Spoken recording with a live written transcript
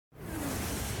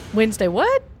Wednesday,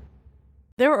 what?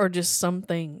 There are just some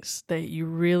things that you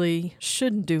really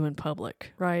shouldn't do in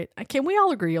public, right? Can we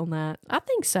all agree on that? I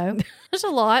think so. There's a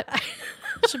lot.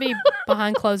 Should be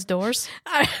behind closed doors.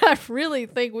 I really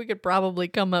think we could probably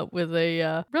come up with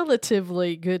a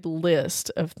relatively good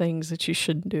list of things that you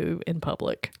shouldn't do in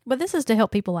public. But this is to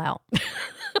help people out.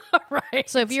 Right.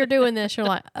 So if you're doing this, you're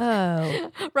like,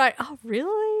 oh. Right. Oh,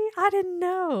 really? I didn't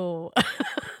know.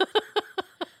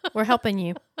 We're helping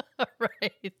you.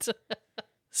 Right.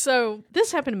 So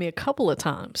this happened to me a couple of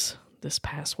times this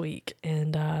past week,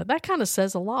 and that kind of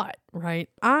says a lot, right?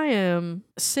 I am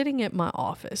sitting at my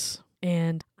office,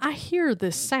 and I hear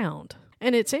this sound.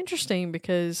 And it's interesting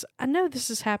because I know this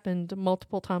has happened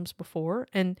multiple times before,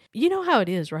 and you know how it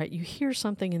is, right? You hear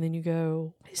something, and then you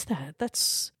go, what is that?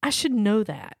 I should know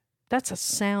that. That's a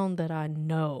sound that I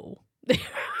know.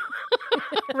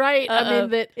 Right? Uh-oh. I mean,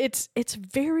 that it's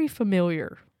very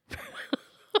familiar.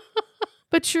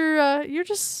 But you're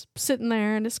just sitting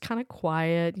there and it's kind of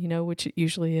quiet, which it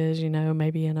usually is,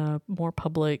 maybe in a more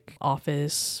public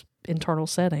office internal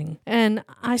setting. And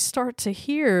I start to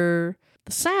hear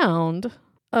the sound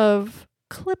of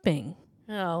clipping.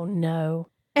 Oh, no.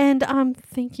 And I'm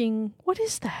thinking, what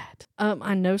is that?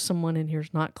 I know someone in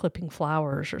here's not clipping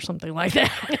flowers or something like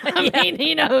that. I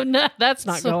mean, no, that's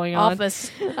not going on.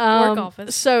 Office, work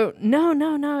office. So no.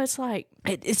 It's like,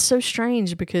 it's so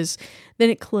strange because then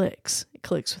it clicks. It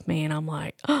clicks with me and I'm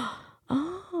like,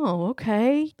 oh,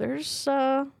 okay. There's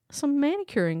some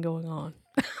manicuring going on.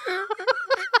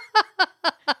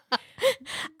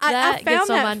 I found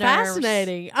that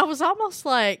fascinating. I was almost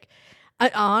like,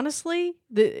 honestly,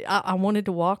 I wanted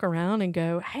to walk around and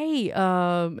go, hey,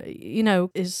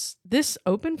 is this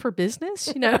open for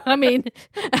business? I mean,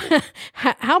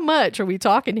 how much are we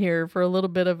talking here for a little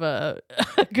bit of a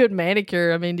good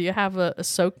manicure? I mean, do you have a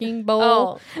soaking bowl?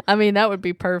 Oh. I mean, that would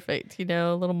be perfect,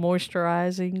 a little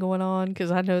moisturizing going on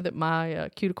because I know that my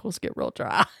cuticles get real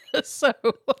dry. So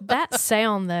that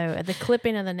sound, though, the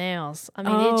clipping of the nails, I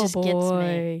mean, it just gets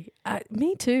me.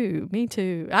 Me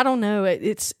too. I don't know.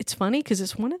 It's funny because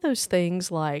it's one of those things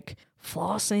like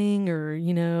flossing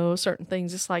or, certain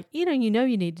things. It's like, you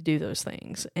need to do those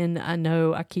things. And I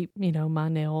know I keep, my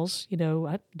nails,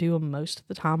 I do them most of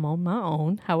the time on my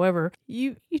own. However,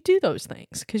 you do those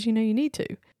things because, you need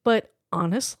to. But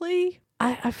honestly,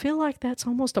 I feel like that's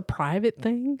almost a private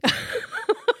thing.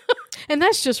 And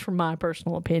that's just from my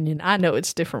personal opinion. I know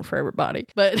it's different for everybody,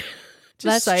 but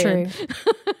just that's saying. True.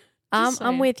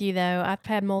 I'm with you, though. I've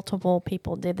had multiple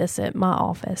people did this at my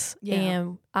office,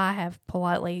 and I have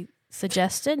politely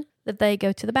suggested that they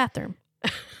go to the bathroom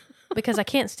because I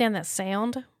can't stand that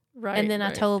sound. Right. And then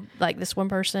I told this one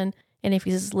person, and if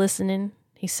he's listening,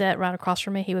 he sat right across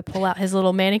from me. He would pull out his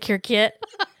little manicure kit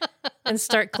and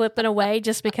start clipping away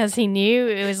just because he knew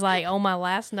it was like on my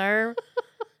last nerve.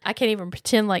 I can't even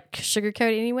pretend like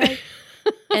sugarcoat it anyway.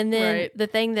 And then the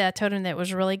thing that I told him that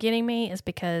was really getting me is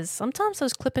because sometimes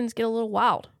those clippings get a little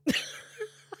wild.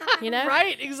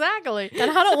 Right, exactly.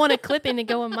 And I don't want a clipping to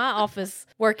go in my office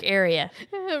work area.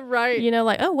 Right.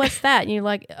 Like, oh, what's that? And you're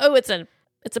like, oh, it's a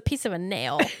piece of a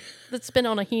nail that's been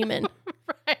on a human.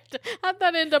 Right. How'd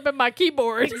that end up in my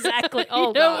keyboard? Exactly.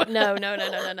 Oh, God. No.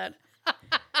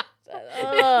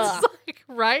 It's like,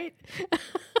 right?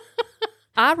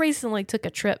 I recently took a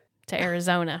trip to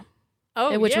Arizona.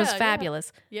 Which was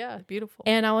fabulous. Yeah, beautiful.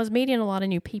 And I was meeting a lot of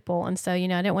new people. And so, I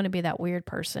didn't want to be that weird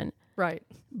person. Right.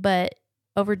 But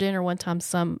over dinner one time,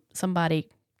 somebody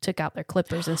took out their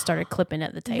clippers and started clipping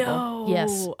at the table. No.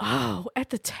 Yes. Oh, at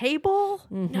the table?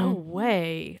 Mm-hmm. No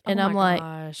way. And I'm gosh.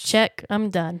 like, check, I'm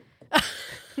done.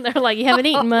 They're like, you haven't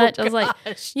eaten much. I was like,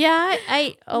 yeah, I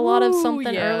ate a lot of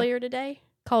something earlier today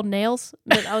called nails.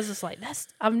 But I was just like,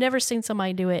 I've never seen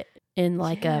somebody do it in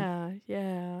like a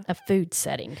food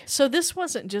setting. So this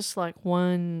wasn't just like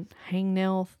one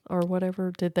hangnail or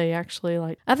whatever. Did they actually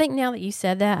like? I think now that you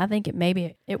said that, I think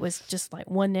it was just like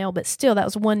one nail, but still that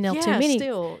was one nail too many.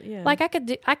 Still, yeah. Like I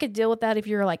could deal with that if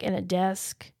you're like in a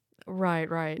desk.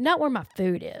 Right. Not where my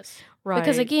food is. Right.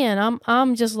 Because again,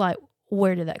 I'm just like,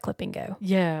 where did that clipping go?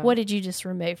 Yeah. What did you just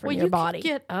remove from your body? You could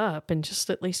get up and just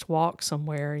at least walk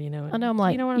somewhere, I know. I'm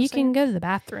like, you can go to the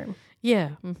bathroom.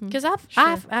 Yeah. Because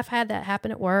I've had that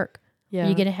happen at work. Yeah.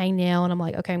 You get a hangnail and I'm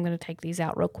like, okay, I'm going to take these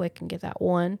out real quick and get that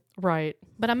one. Right.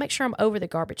 But I make sure I'm over the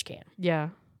garbage can. Yeah.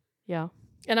 Yeah.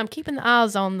 And I'm keeping the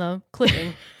eyes on the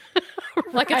clipping.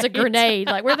 Like it's a grenade.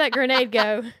 Like, where'd that grenade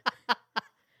go?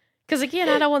 Because again,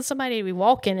 I don't want somebody to be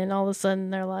walking and all of a sudden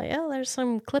they're like, oh, there's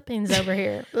some clippings over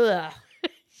here. Ugh.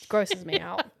 grosses me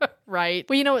out. Right.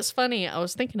 Well, it's funny. I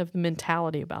was thinking of the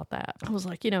mentality about that. I was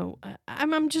like,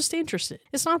 I'm just interested.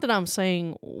 It's not that I'm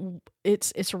saying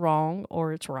it's wrong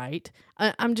or it's right.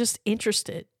 I'm just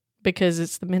interested because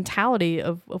it's the mentality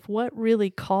of what really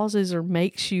causes or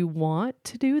makes you want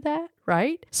to do that,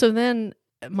 right? So then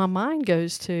my mind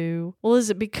goes to, well, is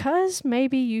it because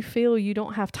maybe you feel you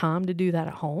don't have time to do that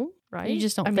at home, right? You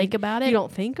just don't think about it. You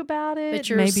don't think about it. But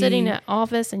you're sitting at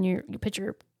office and you put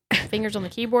your fingers on the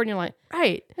keyboard and you're like,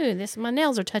 right. Ooh, my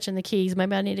nails are touching the keys.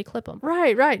 Maybe I need to clip them.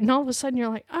 Right. And all of a sudden you're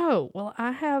like, oh, well,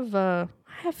 I have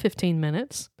 15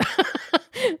 minutes.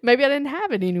 Maybe I didn't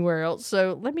have it anywhere else.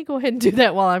 So let me go ahead and do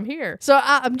that while I'm here. So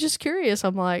I'm just curious.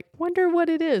 I'm like, wonder what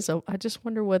it is. I just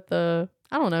wonder what I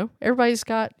don't know. Everybody's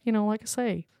got, like I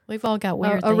say, we've all got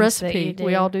weird a things recipe. that you do.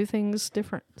 We all do things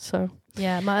different. So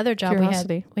yeah, my other job,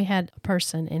 curiosity. we had a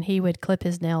person and he would clip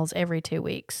his nails every 2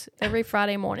 weeks, every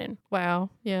Friday morning. Wow.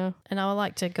 Yeah. And I would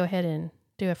like to go ahead and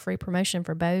do a free promotion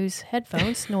for Bose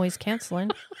headphones, noise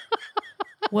canceling.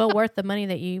 Well worth the money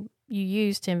that you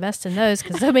use to invest in those,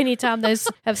 because so many times those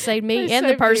have saved me and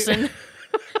the person.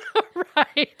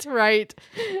 Right.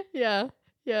 Yeah.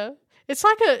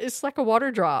 It's like a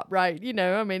water drop, right?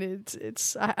 I mean,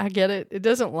 I get it. It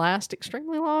doesn't last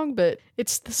extremely long, but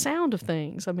it's the sound of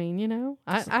things. I mean,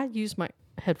 I use my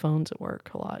headphones at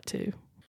work a lot too.